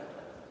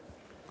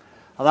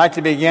I'd like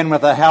to begin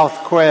with a health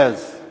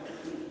quiz,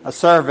 a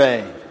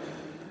survey.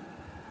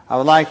 I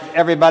would like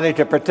everybody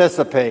to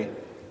participate.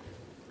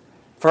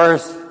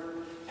 First,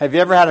 have you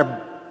ever had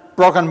a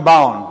broken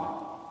bone?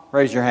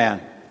 Raise your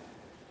hand.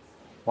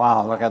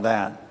 Wow, look at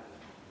that.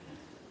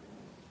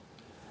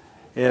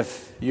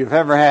 If you've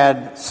ever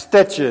had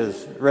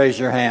stitches, raise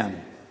your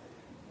hand.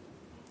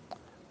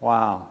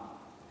 Wow,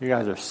 you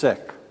guys are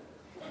sick.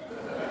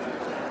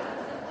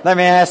 Let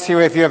me ask you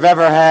if you've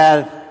ever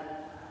had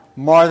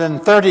more than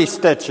 30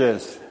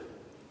 stitches.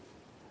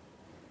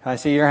 Can I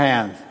see your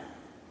hands?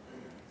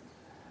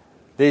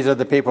 These are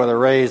the people that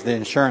raise the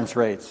insurance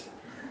rates.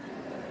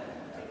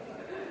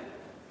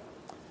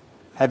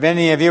 Have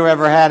any of you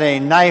ever had a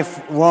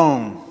knife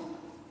wound?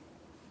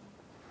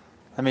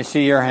 Let me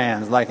see your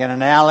hands. Like in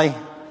an alley?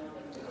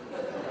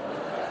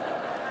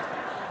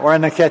 Or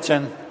in the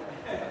kitchen?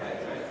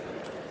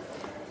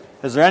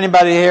 Is there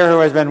anybody here who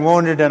has been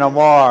wounded in a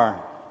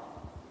war?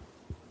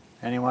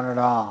 Anyone at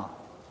all?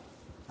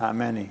 Not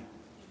many.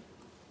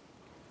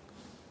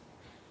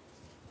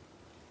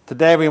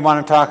 Today we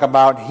want to talk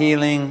about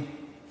healing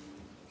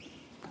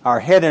our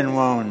hidden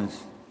wounds,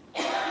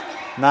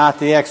 not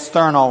the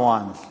external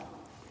ones,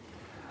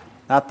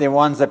 not the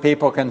ones that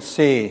people can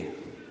see,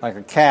 like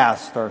a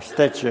cast or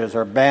stitches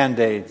or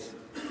Band-Aids,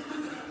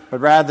 but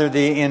rather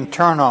the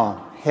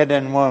internal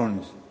hidden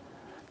wounds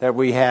that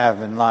we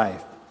have in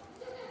life.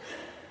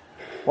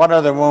 What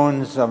are the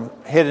wounds of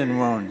hidden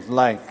wounds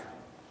like?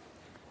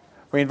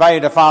 We invite you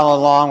to follow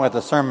along with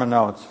the sermon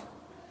notes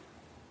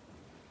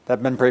that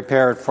have been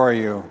prepared for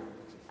you,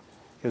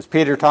 because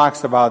Peter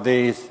talks about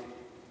these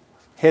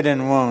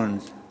hidden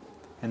wounds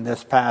in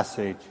this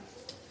passage.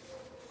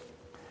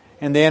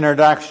 In the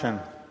introduction,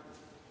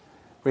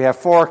 we have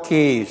 4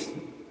 keys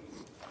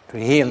to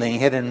healing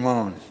hidden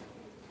wounds.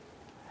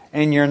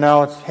 In your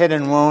notes,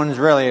 hidden wounds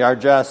really are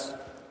just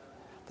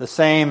the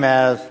same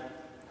as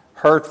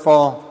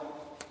hurtful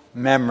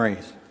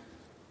memories.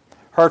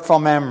 Hurtful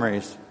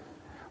memories.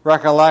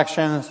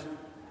 Recollections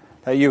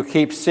that you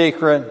keep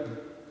secret,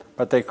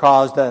 but they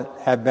caused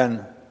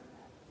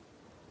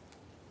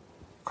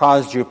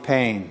you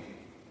pain.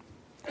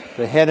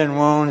 The hidden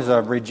wounds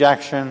of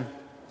rejection,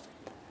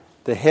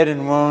 the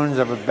hidden wounds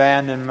of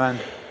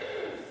abandonment,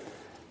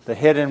 the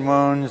hidden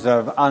wounds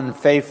of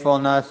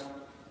unfaithfulness,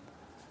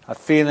 a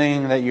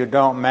feeling that you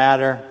don't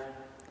matter,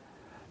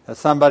 that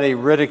somebody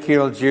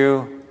ridiculed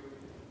you,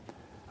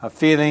 a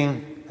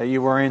feeling that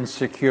you were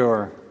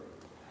insecure.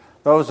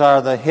 Those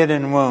are the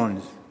hidden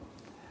wounds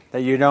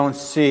that you don't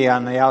see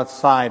on the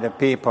outside of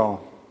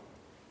people.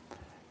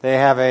 They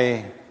have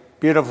a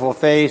beautiful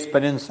face,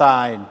 but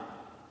inside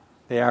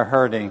they are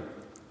hurting.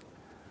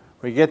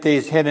 We get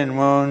these hidden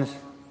wounds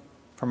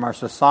from our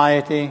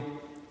society.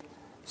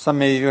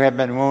 Some of you have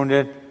been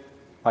wounded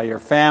by your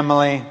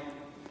family,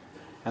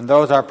 and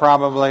those are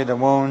probably the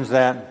wounds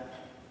that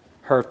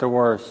hurt the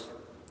worst.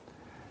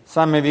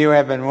 Some of you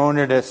have been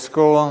wounded at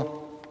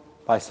school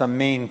by some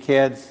mean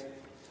kids.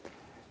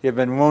 You've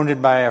been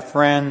wounded by a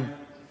friend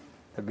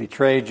that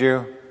betrayed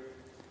you.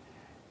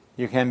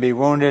 You can be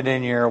wounded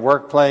in your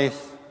workplace.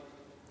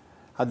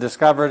 I've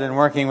discovered in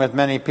working with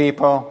many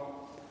people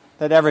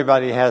that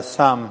everybody has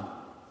some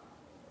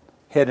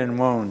hidden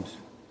wounds,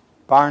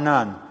 bar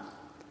none.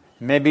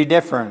 It may be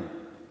different,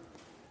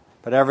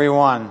 but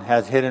everyone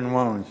has hidden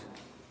wounds.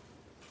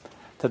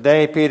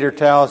 Today, Peter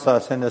tells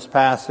us in this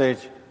passage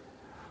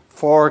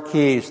 4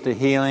 keys to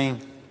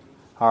healing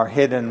our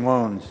hidden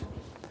wounds,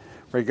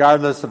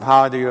 regardless of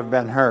how you have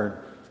been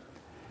hurt.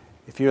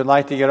 If you would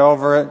like to get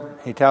over it,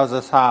 he tells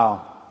us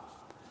how.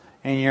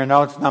 In your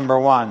notes, number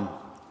 1,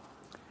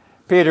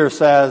 Peter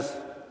says,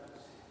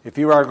 if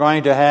you are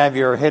going to have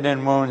your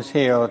hidden wounds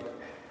healed,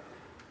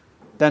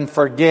 then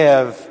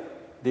forgive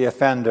the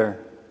offender.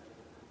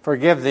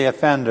 Forgive the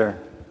offender.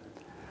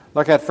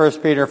 Look at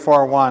 1 Peter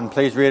 4:1.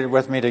 Please read it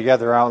with me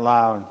together out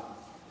loud.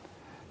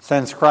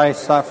 Since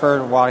Christ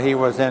suffered while he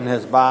was in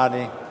his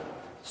body,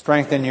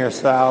 strengthen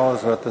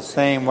yourselves with the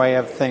same way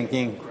of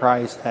thinking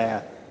Christ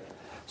had.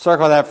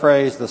 Circle that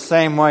phrase, the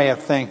same way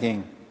of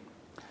thinking.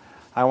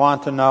 I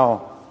want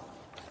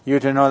you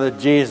to know that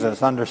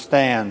Jesus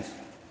understands.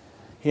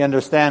 He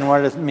understands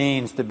what it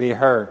means to be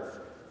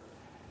hurt.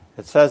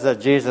 It says that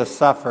Jesus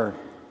suffered.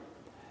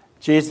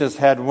 Jesus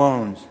had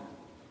wounds.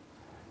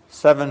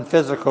 7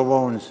 physical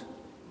wounds.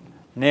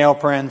 Nail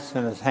prints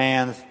in his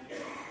hands.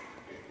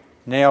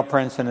 Nail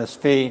prints in his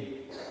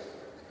feet.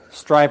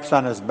 Stripes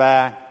on his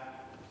back.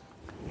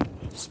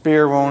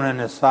 Spear wound in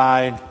his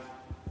side.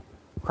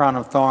 Crown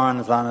of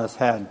thorns on his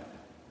head.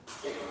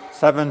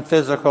 7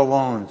 physical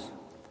wounds.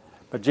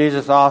 But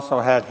Jesus also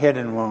had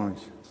hidden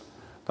wounds.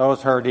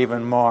 Those hurt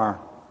even more.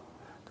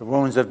 The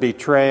wounds of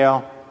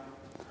betrayal,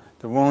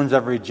 the wounds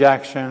of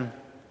rejection,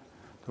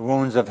 the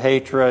wounds of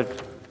hatred.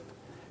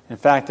 In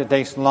fact, it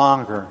takes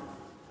longer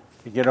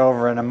to get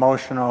over an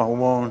emotional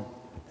wound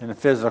than a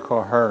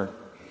physical hurt.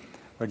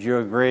 Would you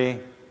agree?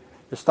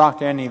 Just talk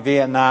to any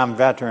Vietnam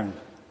veteran,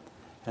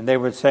 and they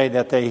would say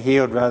that they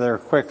healed rather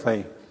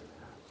quickly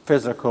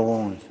physical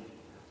wounds,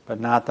 but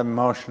not the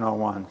emotional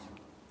ones.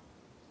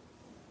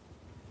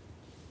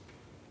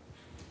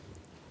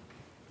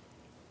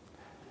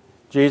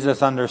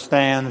 Jesus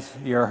understands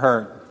your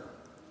hurt.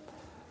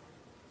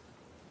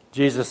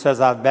 Jesus says,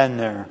 I've been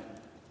there.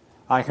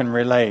 I can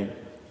relate.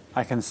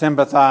 I can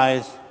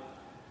sympathize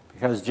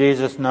because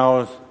Jesus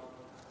knows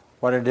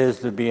what it is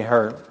to be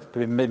hurt,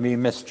 to be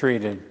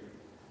mistreated,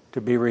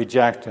 to be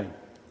rejected.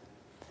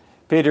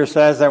 Peter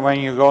says that when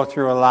you go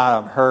through a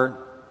lot of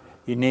hurt,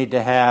 you need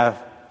to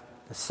have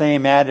the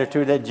same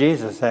attitude that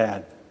Jesus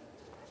had.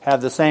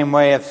 Have the same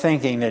way of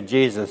thinking that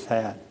Jesus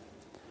had.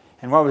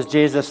 And what was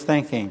Jesus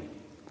thinking?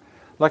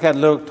 Look at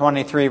Luke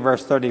 23,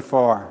 verse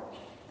 34.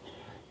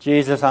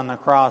 Jesus on the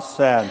cross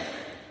said,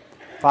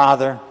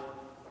 Father,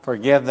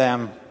 forgive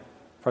them,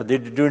 for they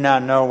do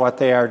not know what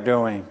they are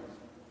doing.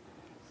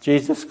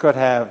 Jesus could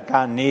have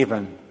gotten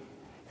even.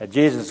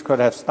 Jesus could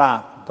have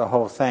stopped the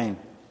whole thing.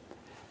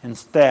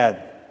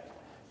 Instead,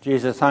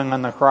 Jesus hung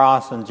on the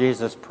cross and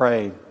Jesus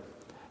prayed,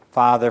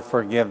 Father,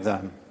 forgive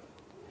them.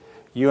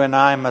 You and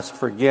I must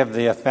forgive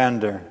the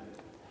offender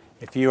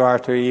if you are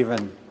to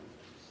even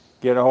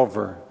get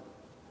over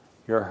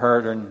your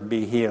hurt and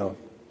be healed.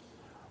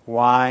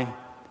 Why?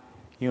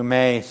 You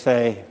may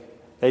say,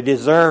 they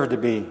don't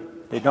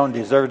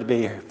deserve to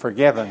be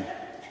forgiven.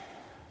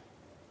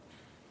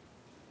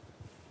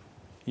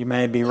 You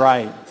may be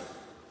right.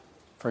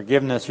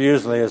 Forgiveness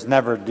usually is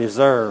never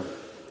deserved.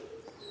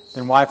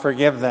 Then why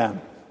forgive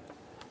them?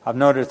 I've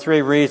noted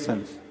 3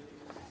 reasons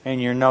in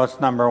your notes.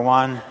 Number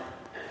 1,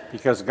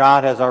 because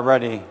God has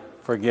already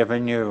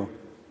forgiven you.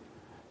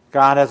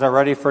 God has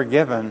already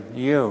forgiven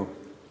you.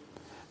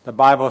 The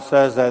Bible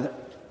says that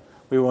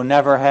we will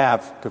never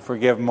have to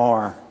forgive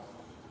more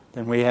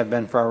than we have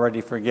been already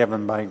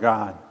forgiven by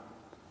God.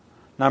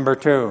 Number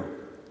 2,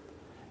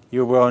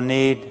 you will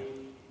need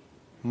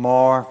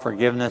more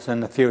forgiveness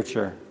in the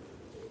future.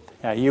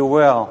 Yeah, you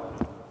will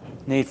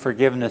need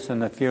forgiveness in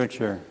the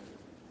future.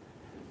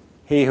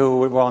 He who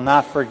will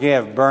not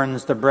forgive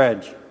burns the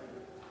bridge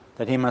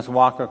that he must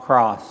walk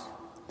across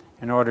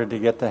in order to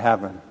get to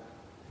heaven.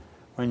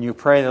 When you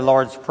pray the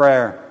Lord's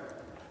Prayer,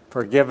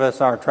 forgive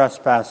us our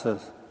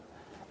trespasses,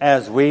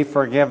 as we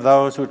forgive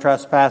those who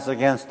trespass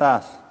against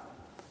us.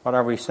 What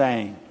are we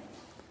saying?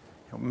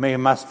 We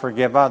must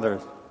forgive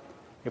others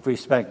if we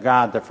expect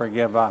God to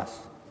forgive us.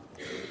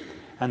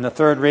 And the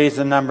third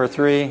reason, number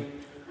 3,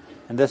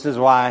 and this is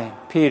why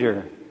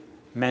Peter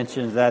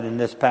mentions that in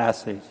this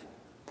passage,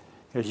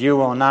 is you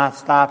will not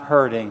stop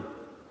hurting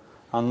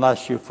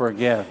unless you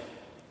forgive.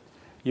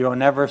 You will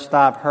never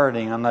stop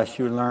hurting unless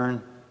you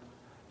learn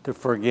to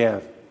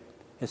forgive.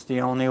 It's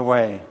the only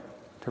way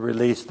to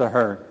release the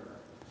hurt.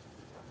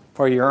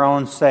 For your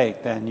own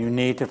sake, then, you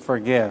need to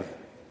forgive.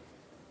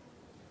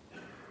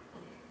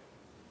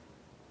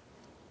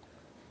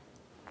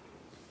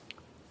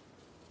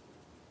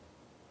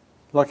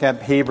 Look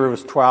at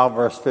Hebrews 12,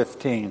 verse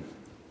 15.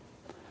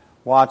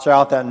 Watch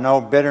out that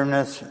no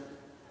bitterness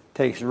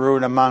takes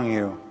root among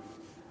you,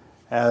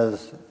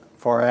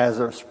 for as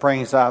it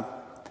springs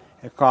up,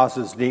 it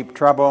causes deep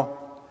trouble,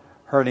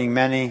 hurting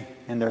many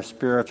in their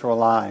spiritual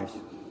lives.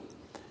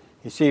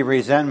 You see,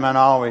 resentment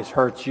always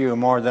hurts you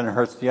more than it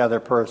hurts the other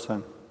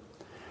person.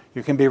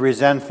 You can be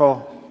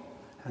resentful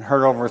and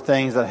hurt over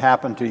things that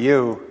happened to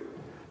you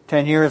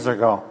 10 years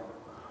ago,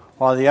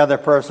 while the other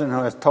person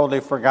who has totally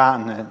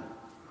forgotten it,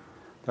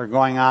 they're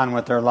going on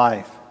with their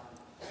life.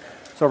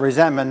 So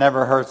resentment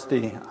never hurts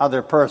the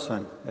other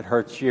person, it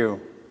hurts you.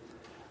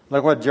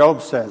 Look what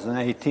Job says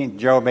in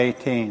Job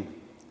 18.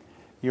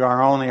 You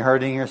are only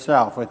hurting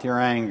yourself with your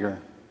anger.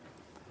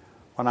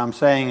 What I'm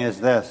saying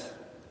is this.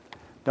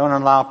 Don't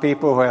allow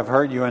people who have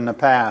hurt you in the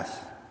past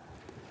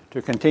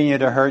to continue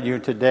to hurt you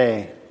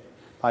today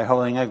by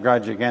holding a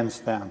grudge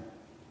against them.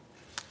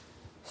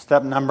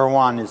 Step number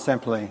 1 is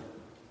simply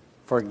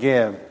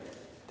forgive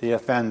the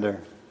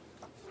offender.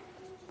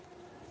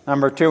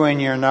 Number 2 in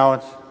your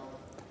notes,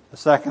 the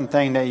second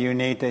thing that you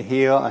need to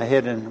heal a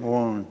hidden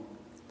wound.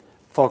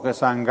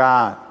 Focus on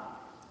God.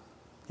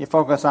 You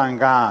focus on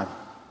God.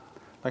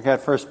 Look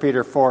at 1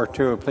 Peter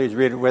 4:2. Please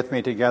read it with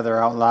me together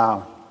out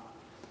loud.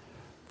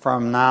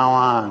 From now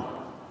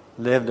on,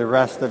 live the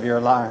rest of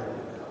your life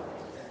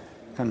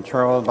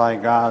controlled by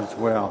God's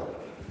will,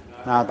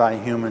 not by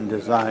human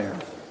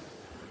desires.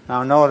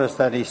 Now notice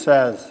that he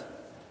says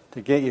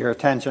to get your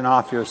attention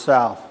off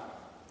yourself.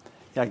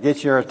 Yeah,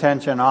 get your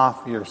attention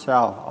off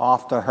yourself,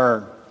 off the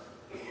hurt.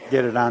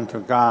 Get it onto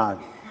God.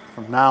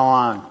 From now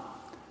on,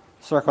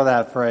 circle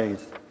that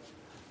phrase.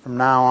 From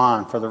now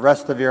on, for the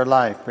rest of your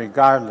life,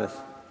 regardless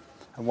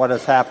of what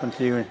has happened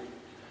to you,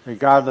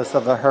 regardless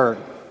of the hurt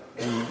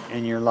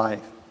in your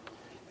life.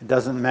 It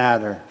doesn't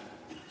matter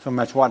so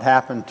much what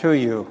happened to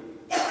you,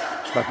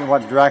 but in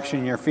what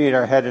direction your feet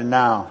are headed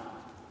now,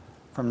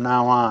 from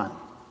now on.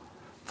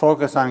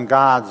 Focus on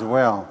God's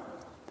will.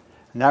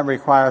 And that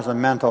requires a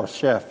mental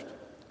shift.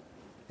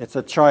 It's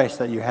a choice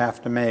that you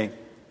have to make.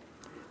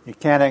 You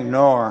can't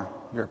ignore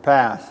your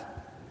past.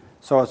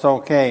 So it's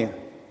okay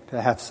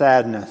to have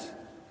sadness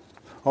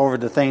over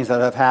the things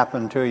that have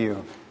happened to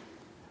you.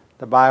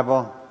 The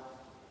Bible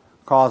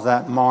calls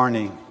that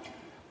mourning.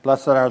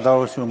 Blessed are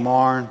those who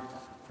mourn,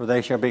 for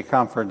they shall be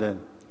comforted.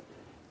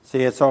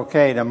 See, it's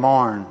okay to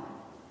mourn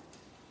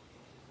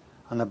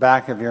on the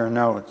back of your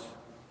notes.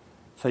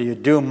 So you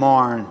do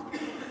mourn,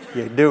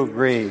 you do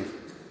grieve.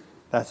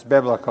 That's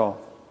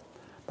biblical.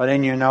 But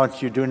in your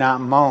notes, you do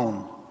not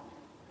moan.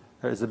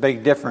 There's a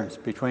big difference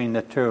between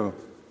the two,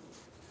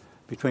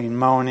 between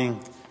moaning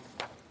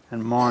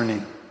and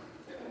mourning.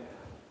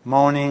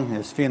 Moaning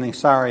is feeling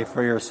sorry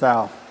for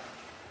yourself,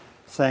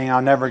 saying,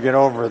 I'll never get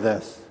over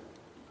this.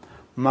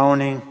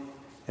 Moaning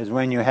is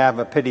when you have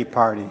a pity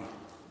party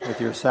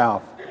with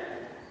yourself.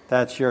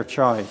 That's your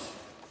choice.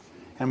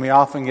 And we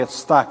often get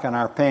stuck in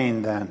our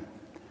pain then.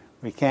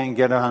 We can't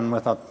get on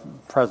with the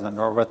present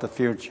or with the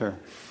future.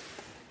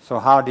 So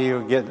how do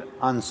you get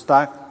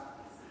unstuck?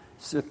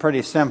 It's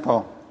pretty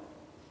simple.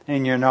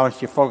 In your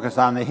notes, you focus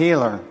on the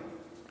healer.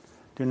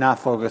 Do not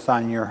focus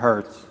on your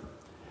hurts.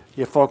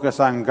 You focus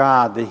on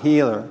God, the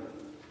healer,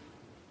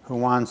 who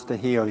wants to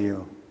heal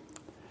you.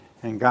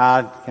 And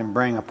God can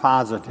bring a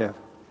positive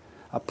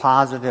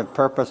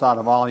purpose out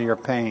of all your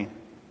pain.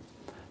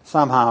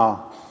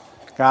 Somehow,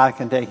 God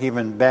can take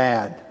even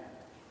bad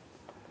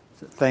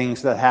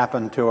things that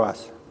happen to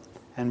us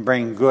and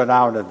bring good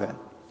out of it.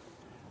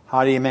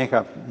 How do you make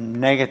a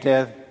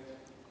negative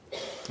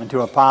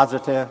into a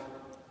positive?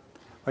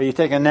 Well, you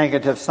take a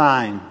negative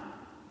sign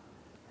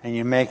and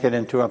you make it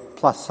into a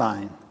plus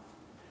sign.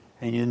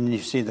 And you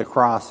see the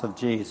cross of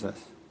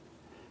Jesus.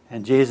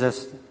 And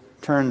Jesus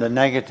turned the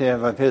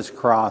negative of his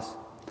cross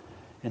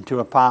into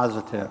a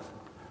positive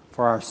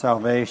for our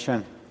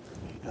salvation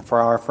and for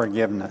our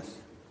forgiveness.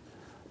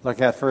 Look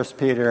at 1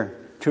 Peter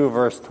 2,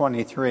 verse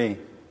 23.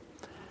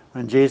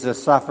 When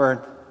Jesus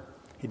suffered,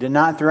 he did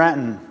not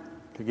threaten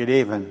to get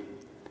even.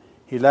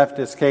 He left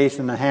his case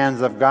in the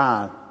hands of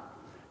God,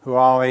 who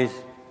always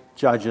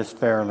judges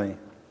fairly.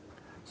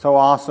 So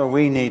also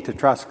we need to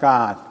trust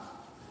God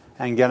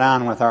and get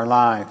on with our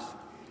lives.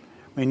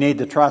 We need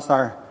to trust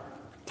our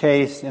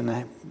case in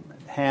the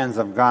hands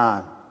of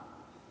God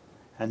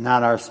and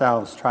not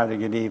ourselves try to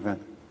get even.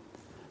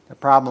 The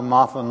problem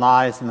often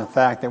lies in the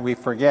fact that we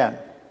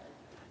forget.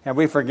 And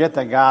we forget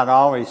that God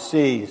always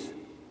sees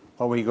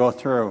what we go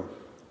through.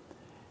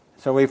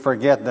 So we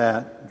forget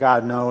that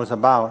God knows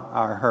about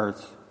our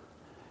hurts.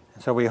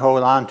 And so we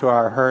hold on to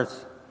our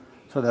hurts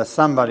so that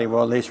somebody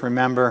will at least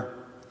remember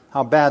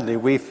how badly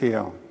we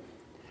feel.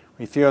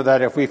 We feel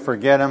that if we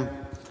forget them,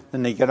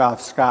 then they get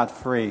off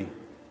scot-free.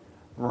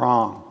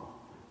 Wrong.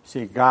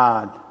 See,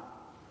 God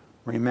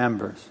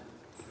remembers.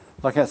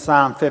 Look at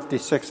Psalm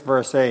 56,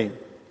 verse 8.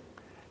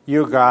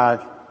 You,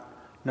 God,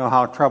 know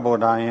how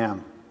troubled I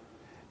am.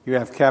 You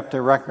have kept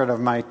a record of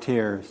my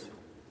tears.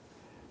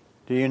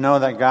 Do you know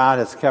that God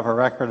has kept a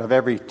record of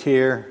every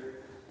tear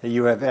that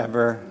you have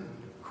ever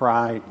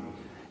cried?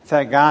 In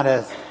fact, God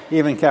has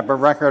even kept a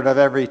record of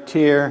every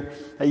tear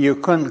that you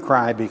couldn't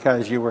cry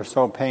because you were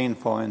so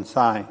painful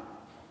inside.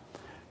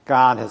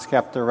 God has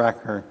kept a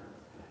record,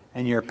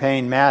 and your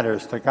pain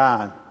matters to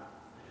God.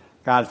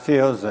 God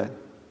feels it,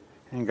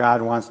 and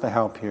God wants to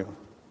help you.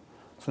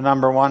 So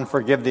number one,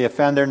 forgive the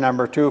offender.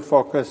 Number two,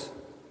 focus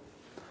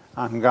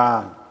on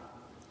God.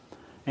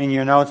 In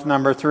your notes,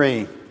 number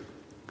three,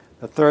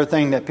 the third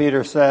thing that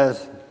Peter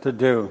says to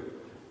do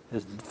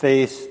is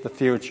face the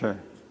future.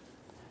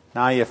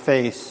 Now you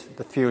face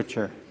the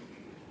future.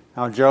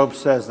 Now Job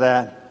says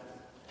that,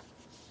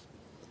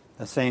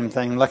 the same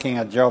thing, looking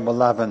at Job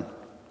 11.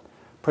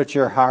 Put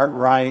your heart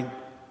right,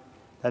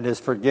 that is,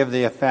 forgive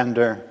the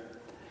offender,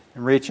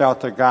 and reach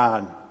out to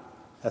God,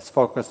 that's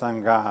focused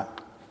on God.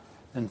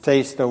 And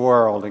face the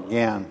world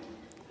again,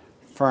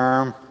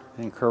 firm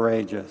and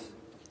courageous.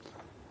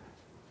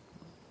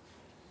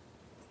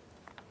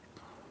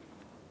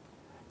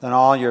 Then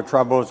all your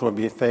troubles will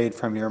be fade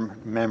from your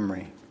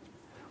memory.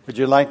 Would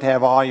you like to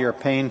have all your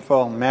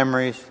painful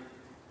memories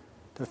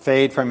to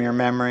fade from your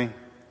memory?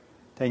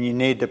 Then you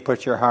need to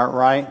put your heart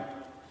right,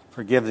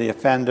 forgive the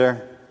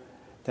offender.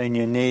 Then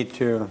you need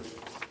to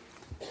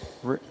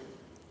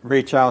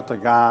reach out to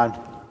God,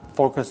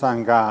 focus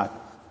on God.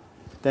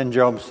 Then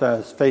Job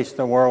says, face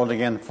the world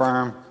again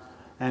firm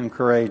and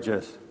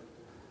courageous.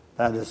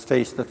 That is,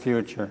 face the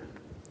future.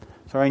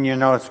 So in your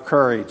notes,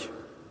 courage.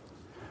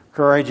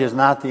 Courage is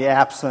not the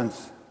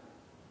absence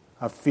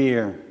of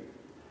fear.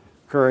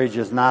 Courage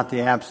is not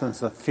the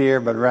absence of fear,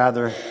 but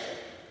rather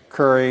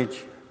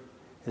courage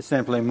is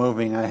simply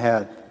moving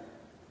ahead.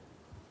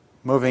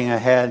 Moving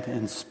ahead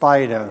in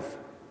spite of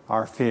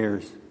our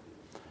fears.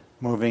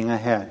 Moving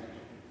ahead.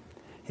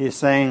 He's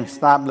saying,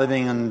 stop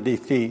living in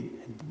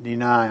defeat,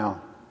 denial.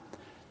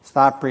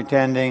 Stop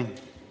pretending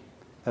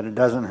that it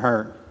doesn't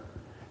hurt.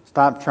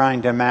 Stop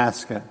trying to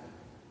mask it.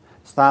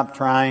 Stop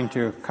trying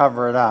to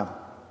cover it up.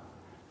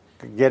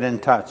 Get in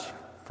touch.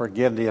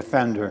 Forgive the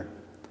offender.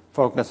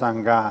 Focus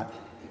on God.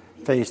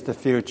 Face the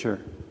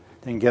future.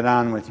 Then get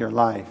on with your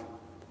life.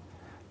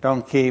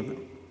 Don't keep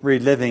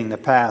reliving the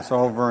past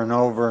over and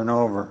over and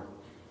over.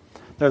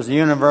 There's a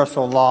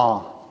universal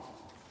law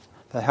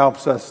that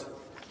helps us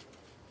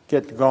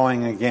get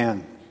going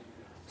again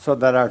so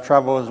that our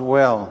troubles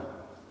will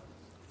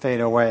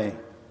fade away.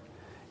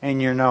 In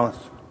your notes,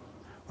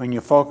 when you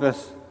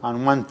focus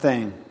on one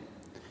thing,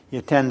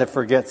 you tend to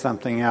forget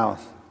something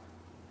else.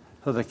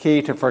 So the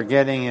key to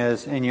forgetting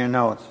is in your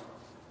notes.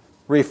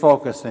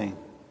 Refocusing.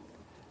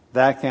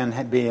 That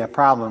can be a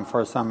problem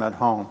for some at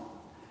home.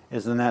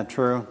 Isn't that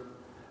true?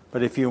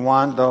 But if you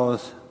want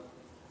those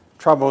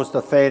troubles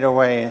to fade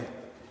away,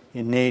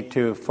 you need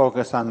to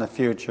focus on the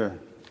future.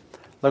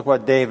 Look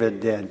what David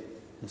did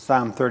in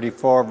Psalm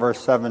 34, verse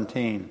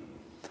 17.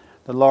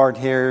 The Lord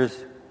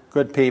hears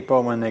good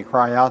people when they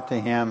cry out to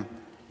Him,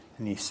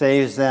 and He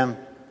saves them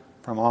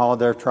from all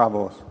their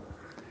troubles.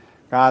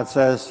 God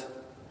says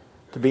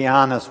to be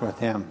honest with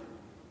Him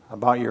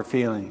about your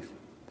feelings.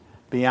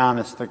 Be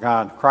honest to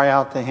God. Cry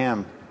out to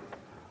Him.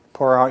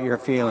 Pour out your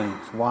feelings.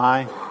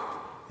 Why?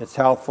 It's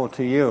helpful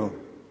to you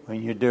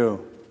when you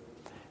do.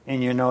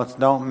 In your notes,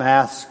 don't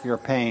mask your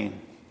pain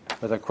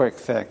with a quick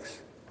fix.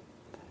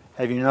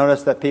 Have you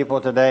noticed that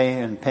people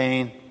today in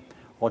pain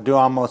will do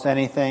almost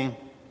anything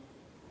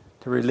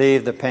to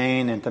relieve the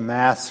pain and to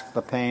mask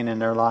the pain in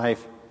their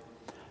life?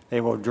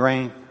 They will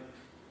drink,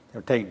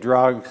 they'll take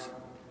drugs,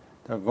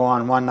 they'll go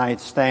on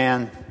one-night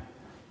stand.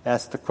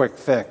 That's the quick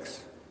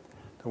fix.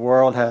 The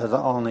world has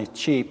only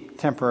cheap,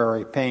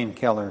 temporary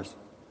painkillers.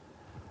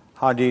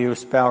 How do you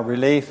spell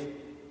relief?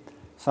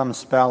 Some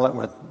spell it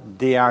with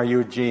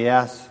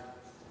D-R-U-G-S.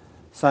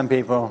 Some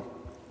people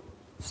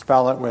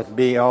spell it with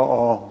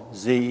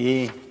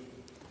B-O-O-Z-E.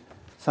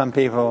 Some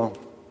people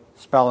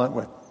spell it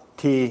with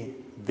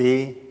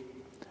T-V.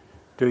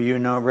 Do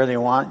you really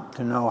want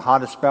to know how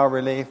to spell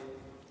relief?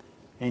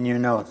 In your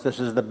notes, this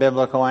is the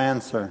biblical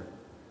answer.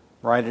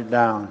 Write it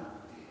down.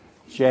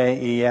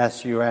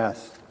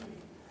 J-E-S-U-S.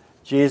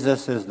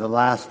 Jesus is the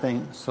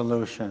lasting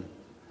solution.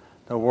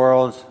 The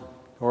world's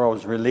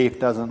relief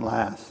doesn't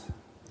last.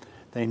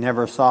 They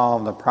never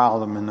solve the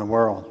problem in the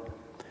world.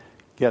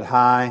 Get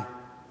high,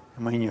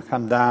 and when you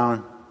come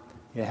down,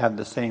 you have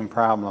the same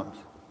problems.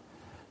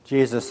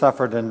 Jesus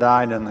suffered and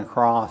died on the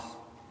cross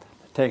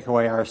to take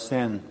away our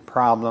sin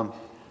problem,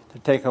 to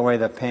take away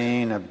the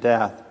pain of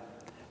death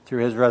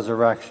through His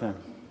resurrection.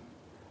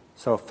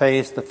 So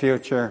face the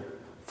future,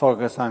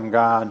 focus on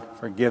God,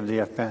 forgive the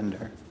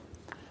offender.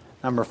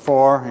 Number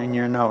 4 in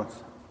your notes,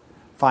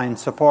 find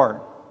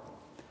support.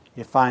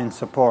 You find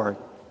support.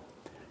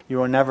 You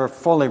will never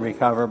fully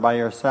recover by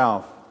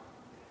yourself.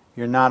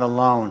 You're not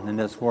alone in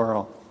this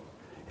world.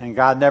 And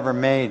God never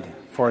made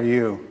for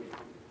you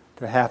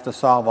to have to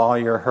solve all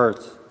your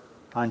hurts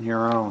on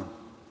your own.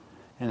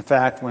 In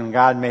fact, when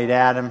God made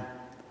Adam,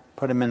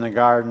 put him in the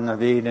Garden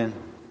of Eden,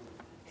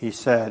 He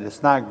said,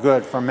 it's not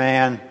good for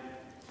man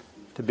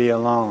to be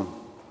alone.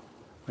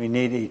 We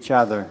need each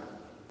other.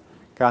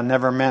 God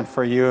never meant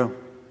for you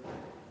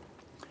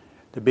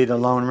to be the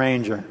Lone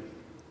Ranger.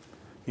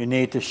 You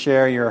need to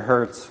share your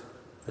hurts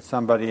with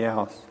somebody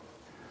else.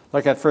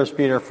 Look at 1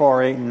 Peter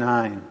 4, 8 and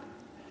 9.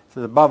 It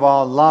says, above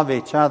all, love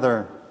each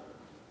other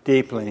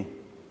deeply,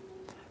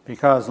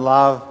 because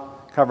love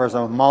covers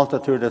a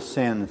multitude of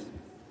sins.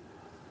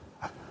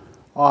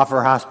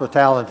 Offer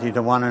hospitality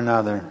to one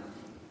another.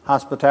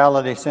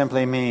 Hospitality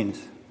simply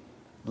means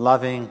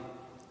loving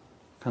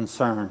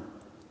concern.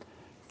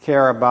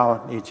 Care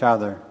about each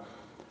other.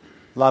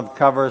 Love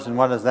covers, and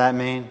what does that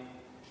mean?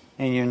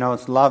 In your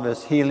notes, love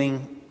is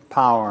healing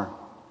power.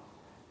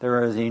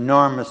 There is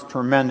enormous,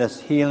 tremendous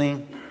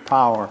healing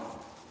power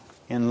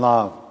in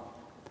love.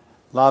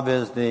 Love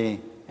is the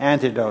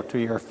antidote to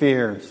your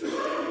fears.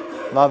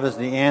 Love is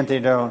the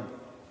antidote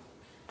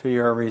to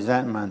your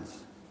resentments.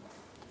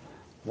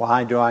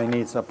 Why do I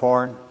need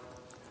support?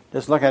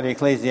 Just look at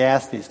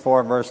Ecclesiastes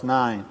 4, verse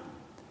 9.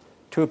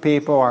 2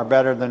 people are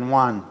better than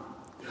one.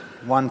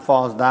 One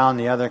falls down,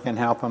 the other can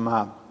help him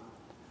up.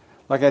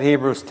 Look at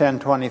Hebrews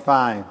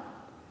 10:25.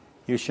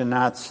 You should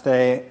not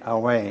stay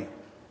away.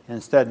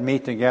 Instead,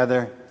 meet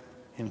together,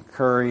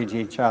 encourage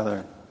each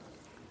other.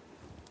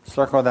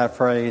 Circle that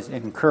phrase,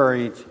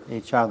 encourage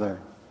each other.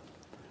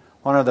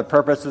 One of the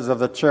purposes of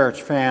the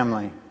church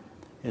family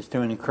is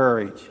to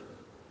encourage.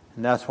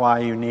 And that's why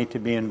you need to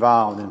be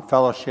involved in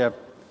fellowship,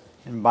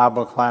 in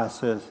Bible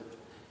classes,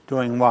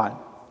 doing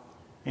what?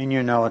 In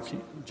your notes,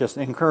 just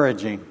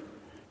encouraging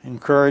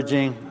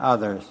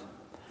others.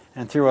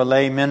 And through a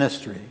lay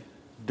ministry,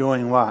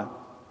 doing what?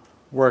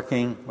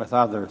 Working with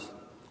others.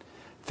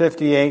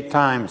 58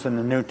 times in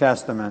the New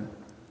Testament,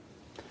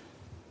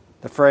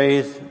 the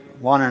phrase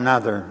one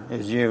another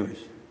is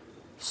used.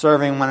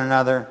 Serving one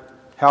another,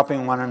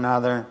 helping one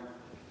another,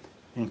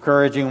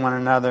 encouraging one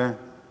another,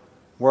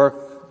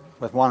 work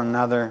with one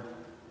another,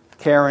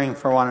 caring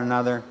for one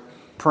another,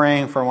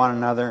 praying for one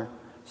another,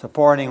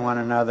 supporting one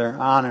another,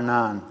 on and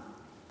on.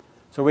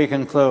 So we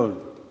conclude.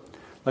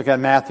 Look at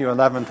Matthew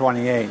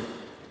 11:28.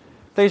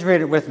 Please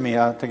read it with me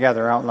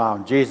together out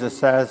loud. Jesus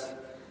says,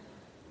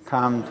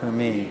 come to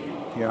me,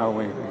 if you are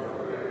weary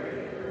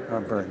or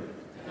burdened.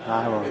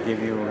 I will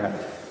give you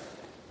rest.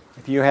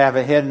 If you have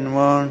a hidden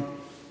wound,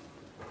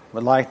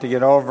 would like to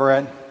get over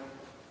it,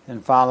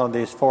 then follow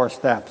these 4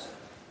 steps.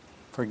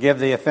 Forgive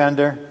the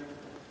offender,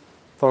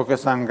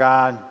 focus on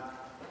God,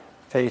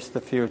 face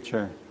the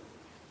future,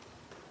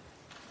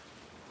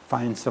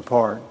 find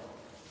support.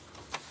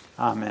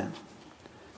 Amen.